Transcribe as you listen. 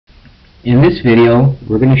In this video,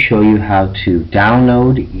 we're going to show you how to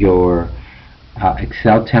download your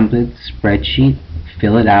Excel template spreadsheet,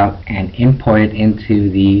 fill it out, and import it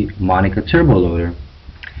into the Monica Turbo Loader.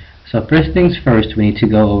 So first things first, we need to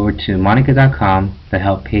go over to Moneycadotcom, the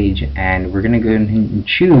help page, and we're going to go ahead and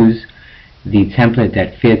choose the template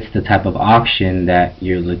that fits the type of auction that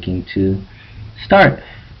you're looking to start.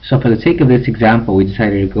 So for the sake of this example, we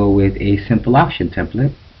decided to go with a simple auction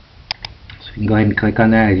template. So we can go ahead and click on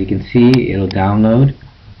that. As you can see, it'll download.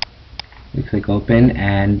 We click open,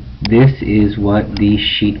 and this is what the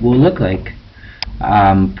sheet will look like.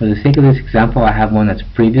 For the sake of this example, I have one that's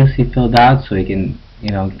previously filled out, so it can,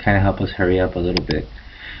 kind of help us hurry up a little bit.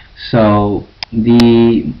 So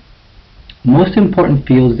the most important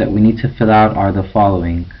fields that we need to fill out are the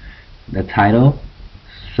following: the title,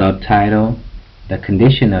 subtitle, the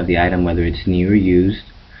condition of the item, whether it's new or used,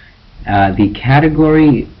 the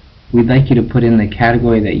category. We'd like you to put in the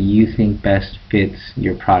category that you think best fits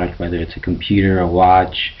your product, whether it's a computer, a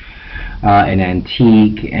watch, an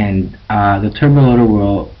antique, and the Turbo Loader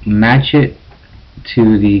will match it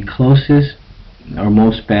to the closest or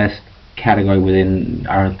most best category within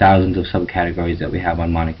our thousands of subcategories that we have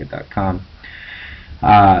on Moneycadotcom.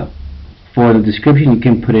 For the description, you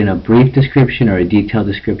can put in a brief description or a detailed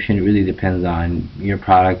description. It really depends on your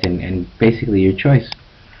product and basically your choice.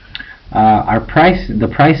 The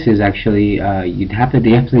price is actually, you have to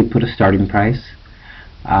definitely put a starting price.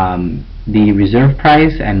 The reserve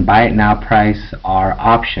price and buy it now price are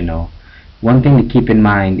optional. One thing to keep in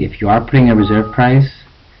mind: if you are putting a reserve price,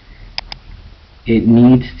 it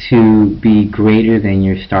needs to be greater than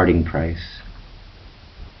your starting price.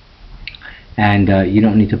 And you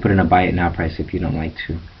don't need to put in a buy it now price if you don't like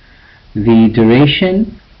to. The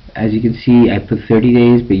duration, as you can see, I put 30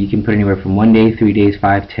 days, but you can put anywhere from 1 day, 3 days,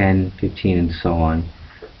 5, 10, 15, and so on.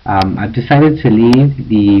 I've decided to leave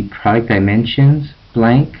the product dimensions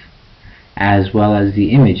blank, as well as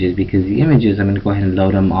the images, because the images, I'm going to go ahead and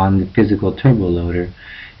load them on the physical Turbo Loader.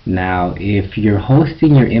 Now, if you're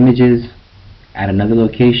hosting your images at another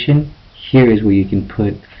location, here is where you can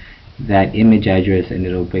put that image address, and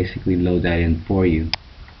it'll basically load that in for you.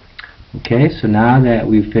 Okay, so now that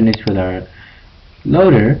we've finished with our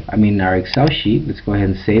our Excel sheet, let's go ahead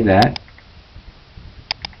and save that.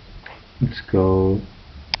 Let's go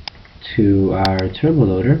to our Turbo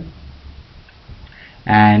Loader,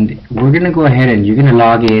 and we're going to go ahead and you're going to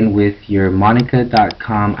log in with your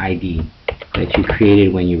Moneycadotcom ID that you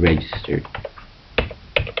created when you registered.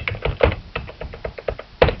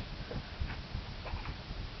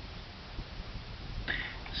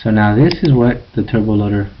 So now this is what the Turbo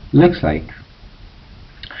Loader looks like.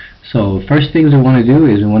 So first things we want to do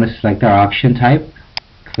is we want to select our auction type,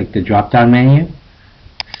 click the drop down menu,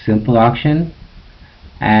 simple auction,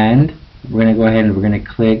 and we're going to go ahead and we're going to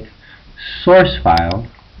click source file,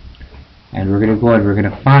 and we're going to go ahead and we're going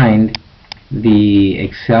to find the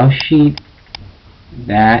Excel sheet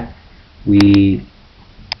that we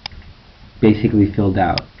basically filled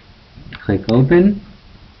out. Click open,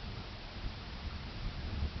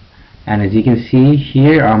 and as you can see,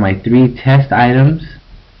 here are my 3 test items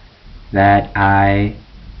that I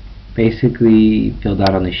basically filled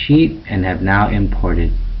out on the sheet and have now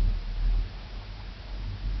imported.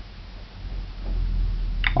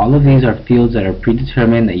 All of these are fields that are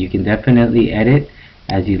predetermined that you can definitely edit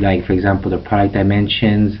as you like. For example, the product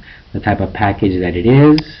dimensions, the type of package that it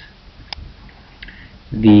is,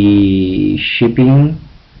 the shipping,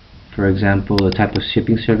 for example, the type of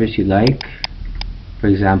shipping service you like. For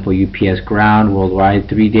example, UPS Ground, Worldwide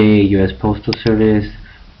 3-day, US Postal Service.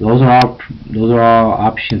 Those are all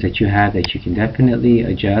options that you have that you can definitely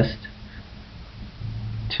adjust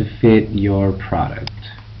to fit your product.